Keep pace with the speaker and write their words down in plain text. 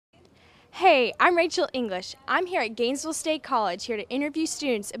Hey, I'm Rachel English. I'm here at Gainesville State College here to interview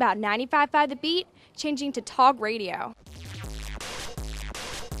students about 95.5 The Beat changing to talk radio.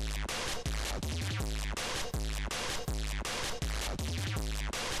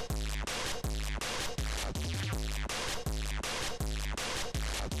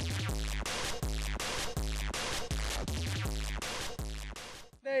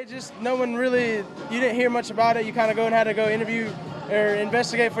 Just no one really, you didn't hear much about it. You kind of had to go interview or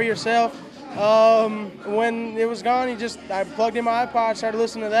investigate for yourself. When it was gone, I plugged in my iPod, started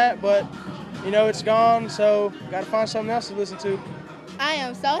listening to that, but it's gone, so got to find something else to listen to. I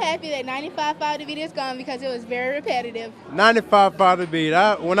am so happy that 95.5 The Beat is gone because it was very repetitive. 95.5 The Beat.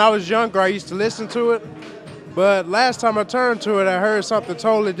 When I was younger, I used to listen to it, but last time I turned to it, I heard something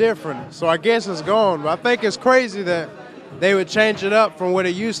totally different. So I guess it's gone. But I think it's crazy that they would change it up from what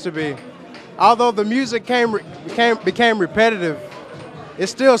it used to be. Although the music became repetitive,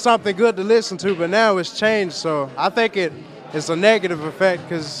 it's still something good to listen to, but now it's changed. So I think it's a negative effect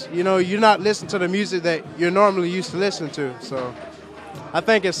because, you're not listening to the music that you're normally used to listening to. So I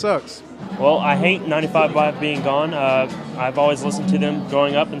think it sucks. Well, I hate 95.5 being gone. I've always listened to them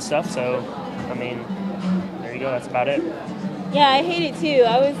growing up and stuff, so, there you go. That's about it. Yeah, I hate it too.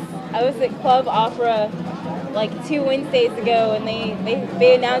 I was at Club Opera like 2 Wednesdays ago, and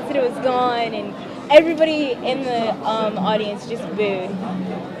they announced that it was gone, and everybody in the audience just booed.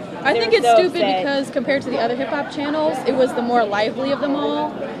 I think it's stupid because compared to the other hip-hop channels, it was the more lively of them all,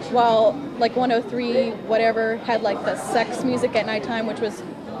 while like 103 whatever had like the sex music at nighttime, which was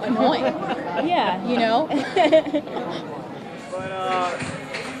annoying. Yeah. But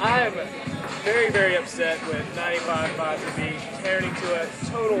I'm very, very upset with 95.5 To Be turning into a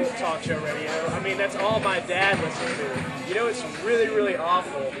total talk show radio. That's all my dad listens to. It's really, really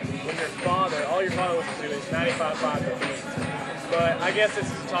awful when all your father listens to is 95.5 To Be. But I guess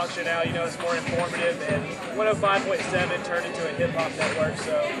this is a talk show now, it's more informative, and 105.7 turned into a hip-hop network,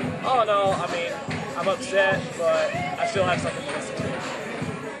 so all in all, I'm upset, but I still have something to listen to.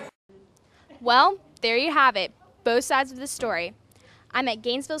 Well, there you have it, both sides of the story. I'm at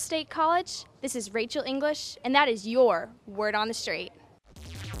Gainesville State College. This is Rachel English, and that is your Word on the Street.